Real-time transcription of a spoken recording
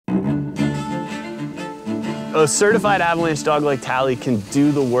A certified Avalanche dog like Tally can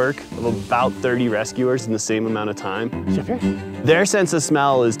do the work of about 30 rescuers in the same amount of time. Their sense of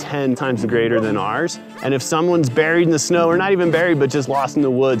smell is 10 times greater than ours. And if someone's buried in the snow, or not even buried, but just lost in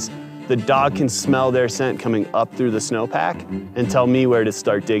the woods, the dog can smell their scent coming up through the snowpack and tell me where to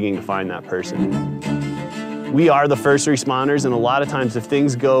start digging to find that person. We are the first responders, and a lot of times if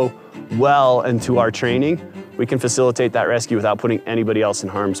things go well into our training, we can facilitate that rescue without putting anybody else in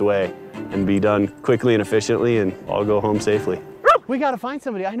harm's way and be done quickly and efficiently and all go home safely. We gotta find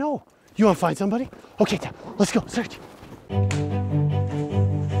somebody, I know. You wanna find somebody? Okay, let's go, search.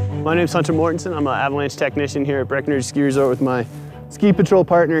 My name's Hunter Mortensen. I'm an Avalanche technician here at Breckenridge Ski Resort with my ski patrol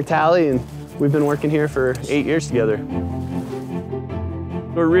partner, Tally, and we've been working here for 8 years together.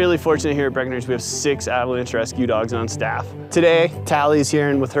 We're really fortunate here at Breckenridge. We have 6 Avalanche rescue dogs on staff. Today, Tally's here,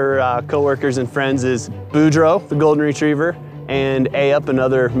 and with her coworkers and friends is Boudreaux, the golden retriever, and A-Up,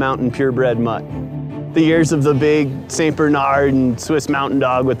 another mountain purebred mutt. The years of the big St. Bernard and Swiss mountain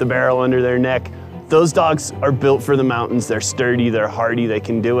dog with the barrel under their neck, those dogs are built for the mountains. They're sturdy, they're hardy, they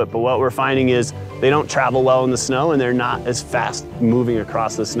can do it. But what we're finding is they don't travel well in the snow and they're not as fast moving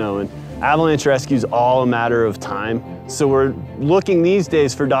across the snow. And Avalanche rescue's all a matter of time. So we're looking these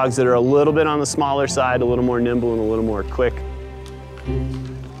days for dogs that are a little bit on the smaller side, a little more nimble and a little more quick.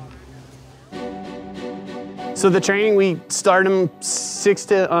 So the training, we start them 6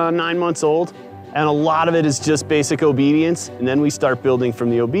 to 9 months old, and a lot of it is just basic obedience. And then we start building from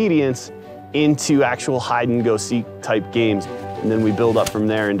the obedience into actual hide and go seek type games. And then we build up from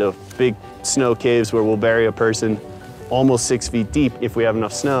there into big snow caves where we'll bury a person almost 6 feet deep if we have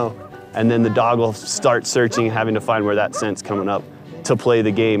enough snow. And then the dog will start searching and having to find where that scent's coming up to play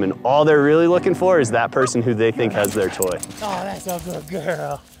the game. And all they're really looking for is that person who they think has their toy. Oh, that's a good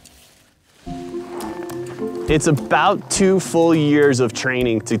girl. It's about 2 full years of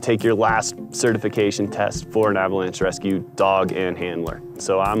training to take your last certification test for an Avalanche rescue dog and handler.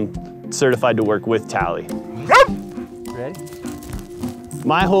 So I'm certified to work with Tally. Ready?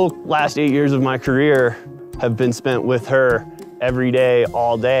 My whole last 8 years of my career have been spent with her every day,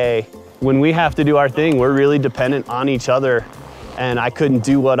 all day. When we have to do our thing, we're really dependent on each other, and I couldn't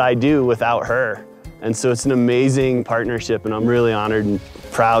do what I do without her. And so it's an amazing partnership, and I'm really honored and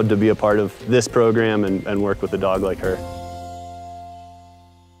proud to be a part of this program and work with a dog like her.